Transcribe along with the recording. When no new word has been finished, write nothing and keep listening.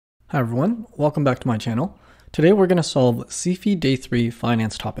Hi everyone, welcome back to my channel. Today we're going to solve CFE Day 3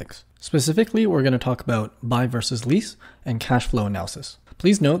 finance topics. Specifically, we're going to talk about buy versus lease and cash flow analysis.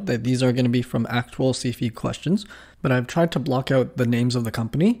 Please note that these are going to be from actual CFE questions, but I've tried to block out the names of the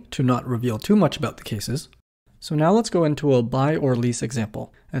company to not reveal too much about the cases. So now let's go into a buy or lease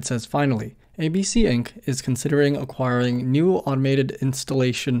example. It says, finally, ABC Inc. is considering acquiring new automated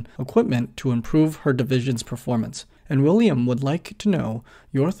installation equipment to improve her division's performance, and William would like to know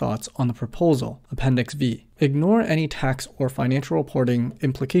your thoughts on the proposal, Appendix V. Ignore any tax or financial reporting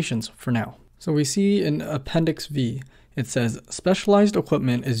implications for now. So we see in Appendix V, it says, specialized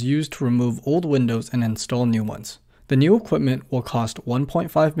equipment is used to remove old windows and install new ones. The new equipment will cost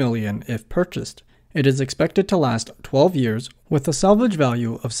 $1.5 million if purchased. It is expected to last 12 years with a salvage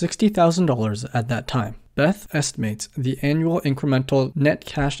value of $60,000 at that time. Beth estimates the annual incremental net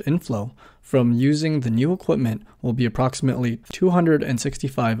cash inflow from using the new equipment will be approximately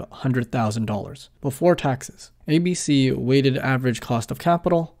 $265,000 before taxes. ABC weighted average cost of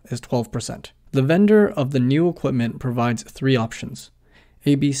capital is 12%. The vendor of the new equipment provides three options.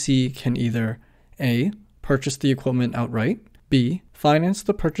 ABC can either A. Purchase the equipment outright, B. Finance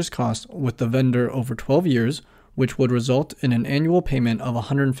the purchase cost with the vendor over 12 years, which would result in an annual payment of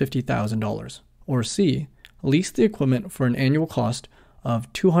 $150,000, or C. Lease the equipment for an annual cost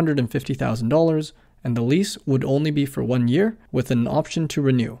of $250,000, and the lease would only be for 1 year with an option to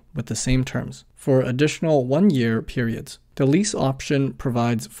renew with the same terms for additional 1-year periods. The lease option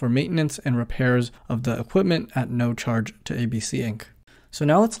provides for maintenance and repairs of the equipment at no charge to ABC Inc. So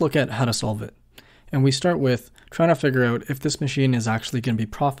now let's look at how to solve it. And we start with trying to figure out if this machine is actually going to be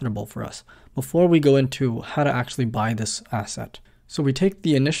profitable for us before we go into how to actually buy this asset. So we take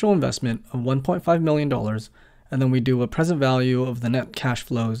the initial investment of $1.5 million, and then we do a present value of the net cash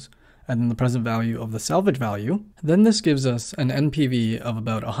flows, and then the present value of the salvage value. Then this gives us an NPV of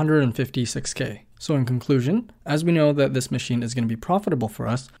about $156K. So in conclusion, as we know that this machine is going to be profitable for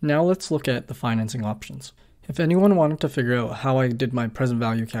us, now let's look at the financing options. If anyone wanted to figure out how I did my present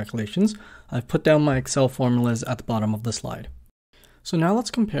value calculations, I've put down my Excel formulas at the bottom of the slide. So now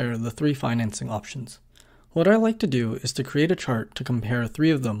let's compare the three financing options. What I like to do is to create a chart to compare three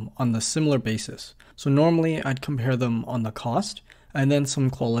of them on the similar basis. So normally I'd compare them on the cost and then some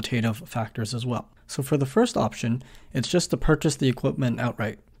qualitative factors as well. So for the first option, it's just to purchase the equipment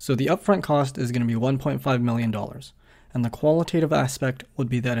outright. So the upfront cost is going to be $1.5 million. And the qualitative aspect would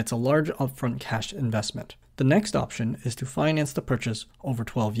be that it's a large upfront cash investment. The next option is to finance the purchase over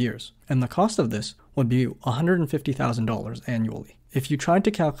 12 years, and the cost of this would be $150,000 annually. If you tried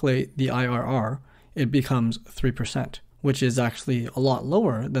to calculate the IRR, it becomes 3%, which is actually a lot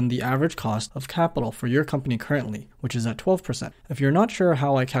lower than the average cost of capital for your company currently, which is at 12%. If you're not sure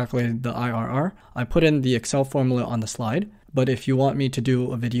how I calculated the IRR, I put in the Excel formula on the slide, but if you want me to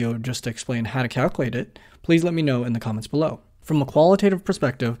do a video just to explain how to calculate it, please let me know in the comments below. From a qualitative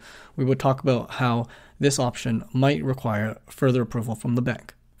perspective, we would talk about how this option might require further approval from the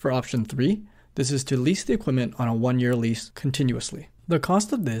bank. For option 3, this is to lease the equipment on a 1-year lease continuously. The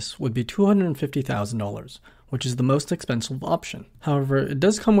cost of this would be $250,000, which is the most expensive option. However, it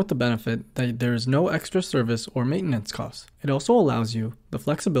does come with the benefit that there is no extra service or maintenance costs. It also allows you the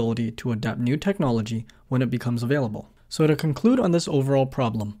flexibility to adapt new technology when it becomes available. So to conclude on this overall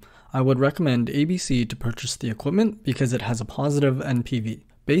problem, I would recommend ABC to purchase the equipment because it has a positive NPV.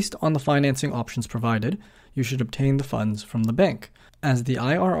 Based on the financing options provided, you should obtain the funds from the bank, as the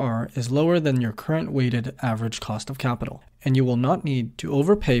IRR is lower than your current weighted average cost of capital, and you will not need to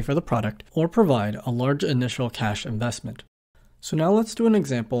overpay for the product or provide a large initial cash investment. So now let's do an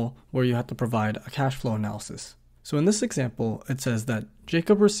example where you have to provide a cash flow analysis. So in this example, it says that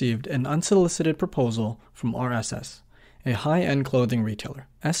Jacob received an unsolicited proposal from RSS, a high-end clothing retailer.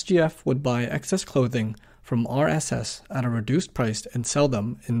 SGF would buy excess clothing from RSS at a reduced price and sell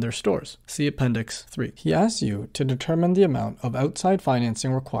them in their stores. See Appendix 3. He asks you to determine the amount of outside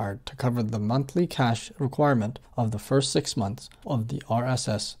financing required to cover the monthly cash requirement of the first 6 months of the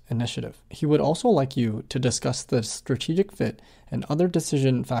RSS initiative. He would also like you to discuss the strategic fit and other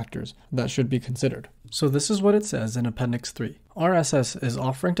decision factors that should be considered. So this is what it says in Appendix 3. RSS is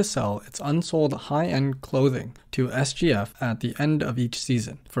offering to sell its unsold high-end clothing to SGF at the end of each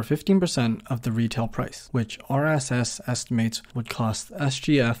season for 15% of the retail price, which RSS estimates would cost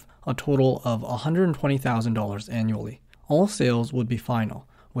SGF a total of $120,000 annually. All sales would be final,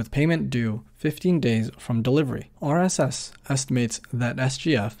 with payment due 15 days from delivery. RSS estimates that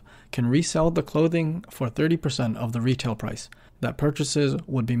SGF can resell the clothing for 30% of the retail price, that purchases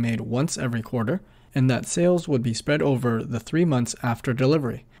would be made once every quarter, and that sales would be spread over the 3 months after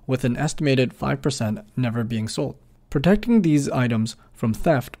delivery, with an estimated 5% never being sold. Protecting these items from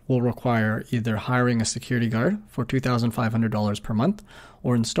theft will require either hiring a security guard for $2,500 per month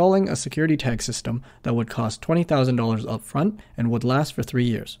or installing a security tag system that would cost $20,000 upfront and would last for 3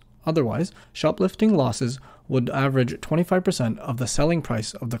 years. Otherwise, shoplifting losses would average 25% of the selling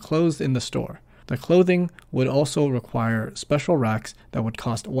price of the clothes in the store. The clothing would also require special racks that would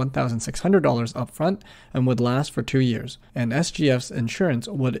cost $1,600 upfront and would last for 2 years, and SGF's insurance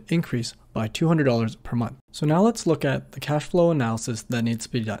would increase by $200 per month. So now let's look at the cash flow analysis that needs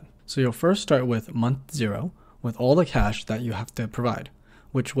to be done. So you'll first start with month 0 with all the cash that you have to provide,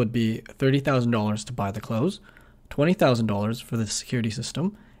 which would be $30,000 to buy the clothes, $20,000 for the security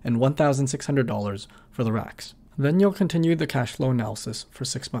system, and $1,600 for the racks. Then you'll continue the cash flow analysis for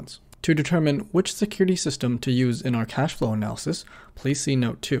 6 months. To determine which security system to use in our cash flow analysis, please see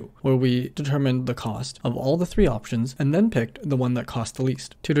Note 2, where we determined the cost of all the 3 options and then picked the one that cost the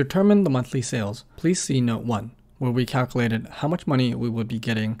least. To determine the monthly sales, please see Note 1, where we calculated how much money we would be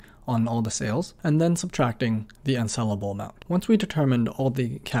getting on all the sales and then subtracting the unsellable amount. Once we determined all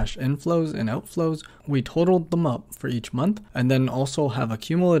the cash inflows and outflows, we totaled them up for each month and then also have a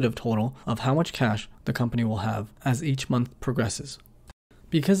cumulative total of how much cash the company will have as each month progresses.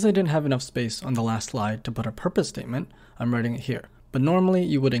 Because I didn't have enough space on the last slide to put a purpose statement, I'm writing it here. But normally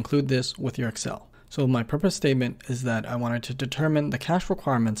you would include this with your Excel. So my purpose statement is that I wanted to determine the cash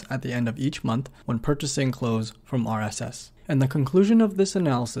requirements at the end of each month when purchasing clothes from RSS. And the conclusion of this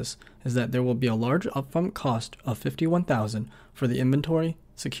analysis is that there will be a large upfront cost of $51,000 for the inventory,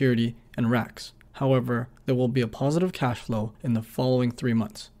 security, and racks. However, there will be a positive cash flow in the following 3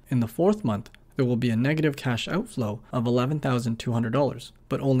 months. In the 4th month, there will be a negative cash outflow of $11,200,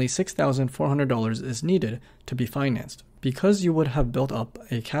 but only $6,400 is needed to be financed, because you would have built up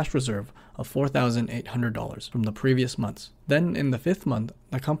a cash reserve of $4,800 from the previous months. Then in the 5th month,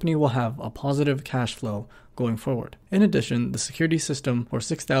 the company will have a positive cash flow going forward. In addition, the security system for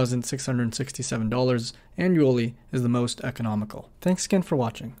 $6,667 annually is the most economical. Thanks again for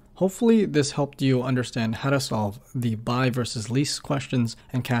watching. Hopefully this helped you understand how to solve the buy versus lease questions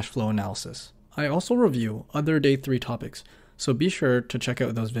and cash flow analysis. I also review other Day 3 topics, so be sure to check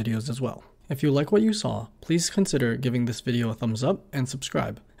out those videos as well. If you like what you saw, please consider giving this video a thumbs up and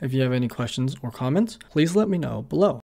subscribe. If you have any questions or comments, please let me know below.